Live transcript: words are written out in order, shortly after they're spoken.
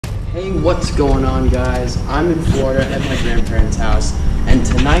Hey, what's going on, guys? I'm in Florida at my grandparents' house, and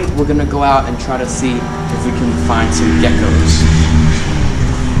tonight we're gonna go out and try to see if we can find some geckos.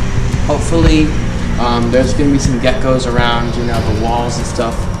 Hopefully, there's gonna be some geckos around, you know, the walls and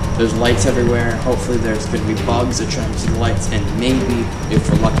stuff. There's lights everywhere. Hopefully there's gonna be bugs attracted to the lights, and maybe, if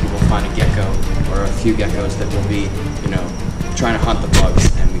we're lucky, we'll find a gecko or a few geckos that will be, you know, trying to hunt the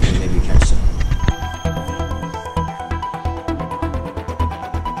bugs, and we can maybe catch them.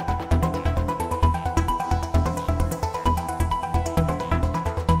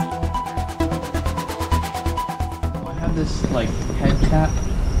 This like head cap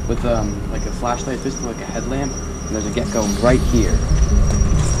with like a flashlight, just like a headlamp, and there's a gecko right here.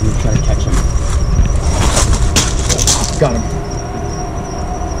 I'm gonna try to catch him. Got him.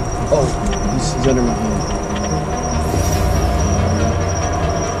 Oh, he's under my hand.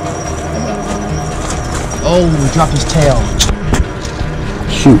 Oh, he dropped his tail.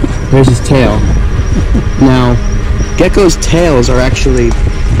 Shoot, there's his tail. Now, geckos' tails are actually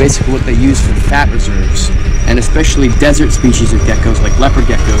basically what they use for fat reserves. And especially desert species of geckos, like leopard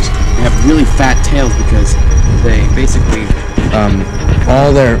geckos, they have really fat tails because they basically,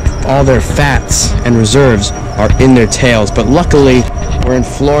 all their fats and reserves are in their tails. But luckily, we're in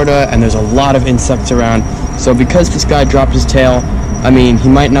Florida and there's a lot of insects around. So because this guy dropped his tail, I mean, he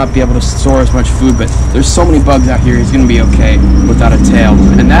might not be able to store as much food, but there's so many bugs out here, he's gonna be okay without a tail.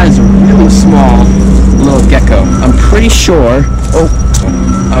 And that is a really small little gecko. I'm pretty sure,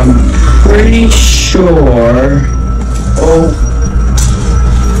 I'm pretty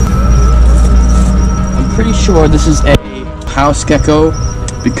sure this is a house gecko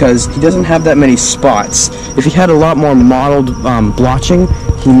because he doesn't have that many spots. If he had a lot more mottled blotching,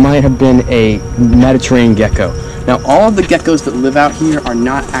 he might have been a Mediterranean gecko. Now, all of the geckos that live out here are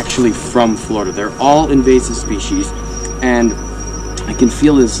not actually from Florida. They're all invasive species, and I can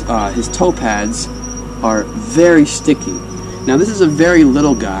feel his toe pads are very sticky. Now, this is a very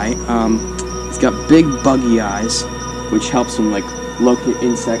little guy. He's got big buggy eyes, which helps him like locate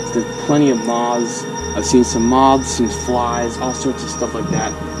insects. There's plenty of moths. I've seen some moths, some flies, all sorts of stuff like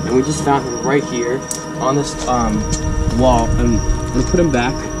that. And we just found him right here on this wall. And I'm gonna put him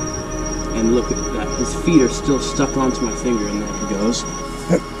back and look at that. His feet are still stuck onto my finger, and there he goes.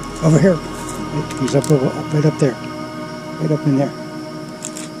 Over here. He's up right up there. Right up in there.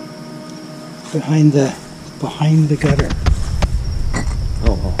 Behind the gutter.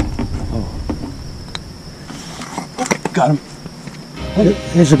 Got him.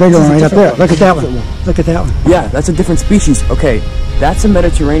 There's a bigger one right up there. Look at that one. Look at that one. Yeah, that's a different species. Okay, that's a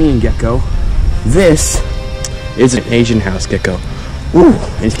Mediterranean gecko. This is an Asian house gecko. Ooh,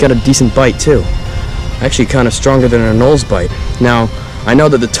 and he's got a decent bite too. Actually kind of stronger than a Knoll's bite. Now, I know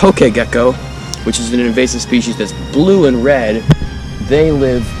that the tokay gecko, which is an invasive species that's blue and red, they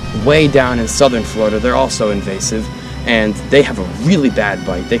live way down in southern Florida. They're also invasive, and they have a really bad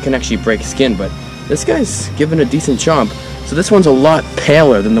bite. They can actually break skin, but this guy's given a decent chomp. So this one's a lot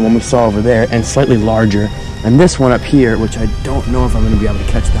paler than the one we saw over there and slightly larger. And this one up here, which I don't know if I'm going to be able to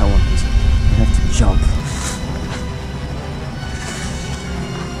catch that one because I have to jump.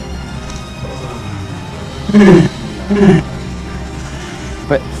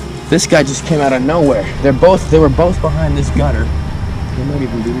 But this guy just came out of nowhere. They were both behind this gutter. There might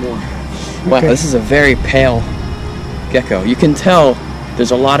even be more. Wow, okay. This is a very pale gecko. You can tell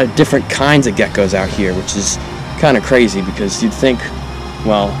there's a lot of different kinds of geckos out here, which is kind of crazy because you'd think,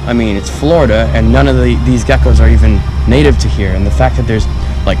 well, I mean, it's Florida and none of these geckos are even native to here, and the fact that there's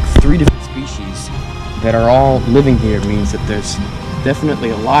like 3 different species that are all living here means that there's definitely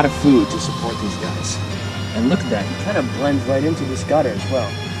a lot of food to support these guys. And look at that, he kind of blends right into this gutter as well.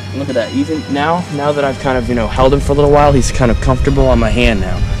 And look at that, even now that I've kind of, you know, held him for a little while, he's kind of comfortable on my hand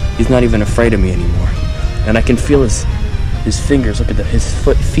now. He's not even afraid of me anymore. And I can feel his fingers, look at that, his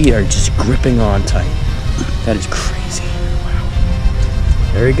feet are just gripping on tight. That is crazy.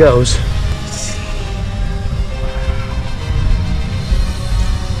 Wow. There he goes.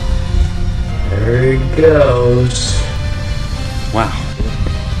 There he goes. Wow.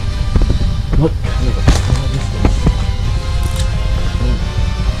 What kind of a frog is this?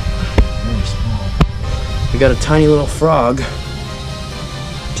 Very small. We got a tiny little frog.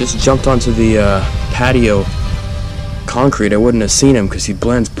 Just jumped onto the patio concrete. I wouldn't have seen him because he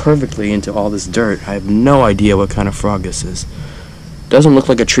blends perfectly into all this dirt. I have no idea what kind of frog this is. Doesn't look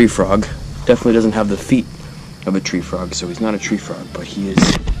like a tree frog. Definitely doesn't have the feet of a tree frog, so he's not a tree frog, but he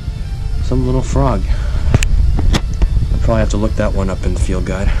is some little frog. I'll probably have to look that one up in the field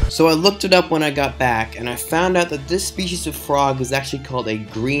guide. So I looked it up when I got back, and I found out that this species of frog is actually called a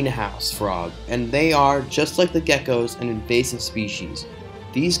greenhouse frog, and they are, just like the geckos, an invasive species.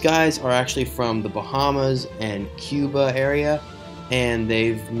 These guys are actually from the Bahamas and Cuba area, and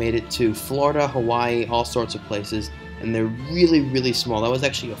they've made it to Florida, Hawaii, all sorts of places, and they're really, really small. That was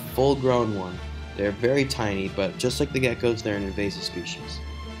actually a full-grown one. They're very tiny, but just like the geckos, they're an invasive species.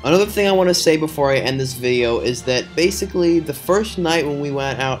 Another thing I want to say before I end this video is that basically the first night when we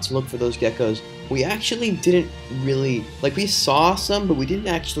went out to look for those geckos, we actually didn't really, like, we saw some, but we didn't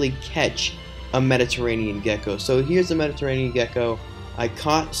actually catch a Mediterranean gecko. So here's a Mediterranean gecko. I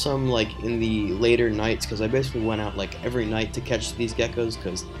caught some like in the later nights because I basically went out like every night to catch these geckos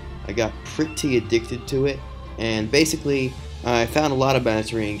because I got pretty addicted to it. And basically I found a lot of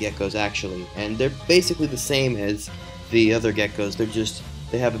Mediterranean geckos actually, and they're basically the same as the other geckos.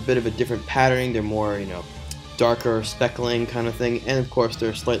 They have a bit of a different patterning. They're more, you know, darker speckling kind of thing, and of course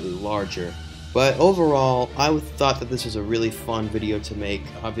they're slightly larger. But overall, I thought that this was a really fun video to make.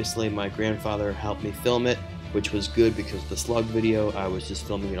 Obviously, my grandfather helped me film it, which was good because the slug video, I was just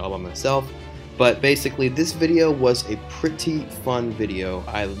filming it all by myself. But basically, this video was a pretty fun video.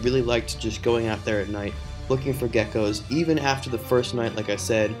 I really liked just going out there at night, looking for geckos. Even after the first night, like I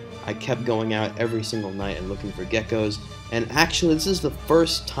said, I kept going out every single night and looking for geckos. And actually, this is the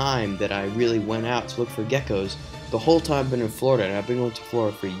first time that I really went out to look for geckos. The whole time I've been in Florida, and I've been going to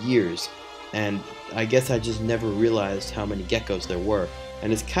Florida for years. And I guess I just never realized how many geckos there were.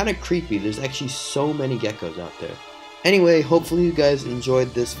 And it's kind of creepy, there's actually so many geckos out there. Anyway, hopefully you guys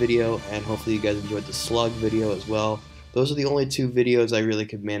enjoyed this video, and hopefully you guys enjoyed the slug video as well. Those are the only two videos I really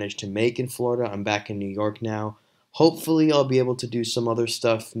could manage to make in Florida. I'm back in New York now. Hopefully I'll be able to do some other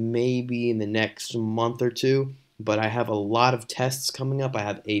stuff maybe in the next month or two. But I have a lot of tests coming up. I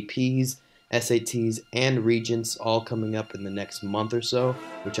have APs, SATs, and Regents all coming up in the next month or so,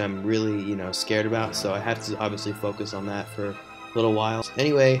 which I'm really, scared about. So I have to obviously focus on that for a little while.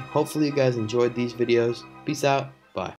 Anyway, hopefully you guys enjoyed these videos. Peace out.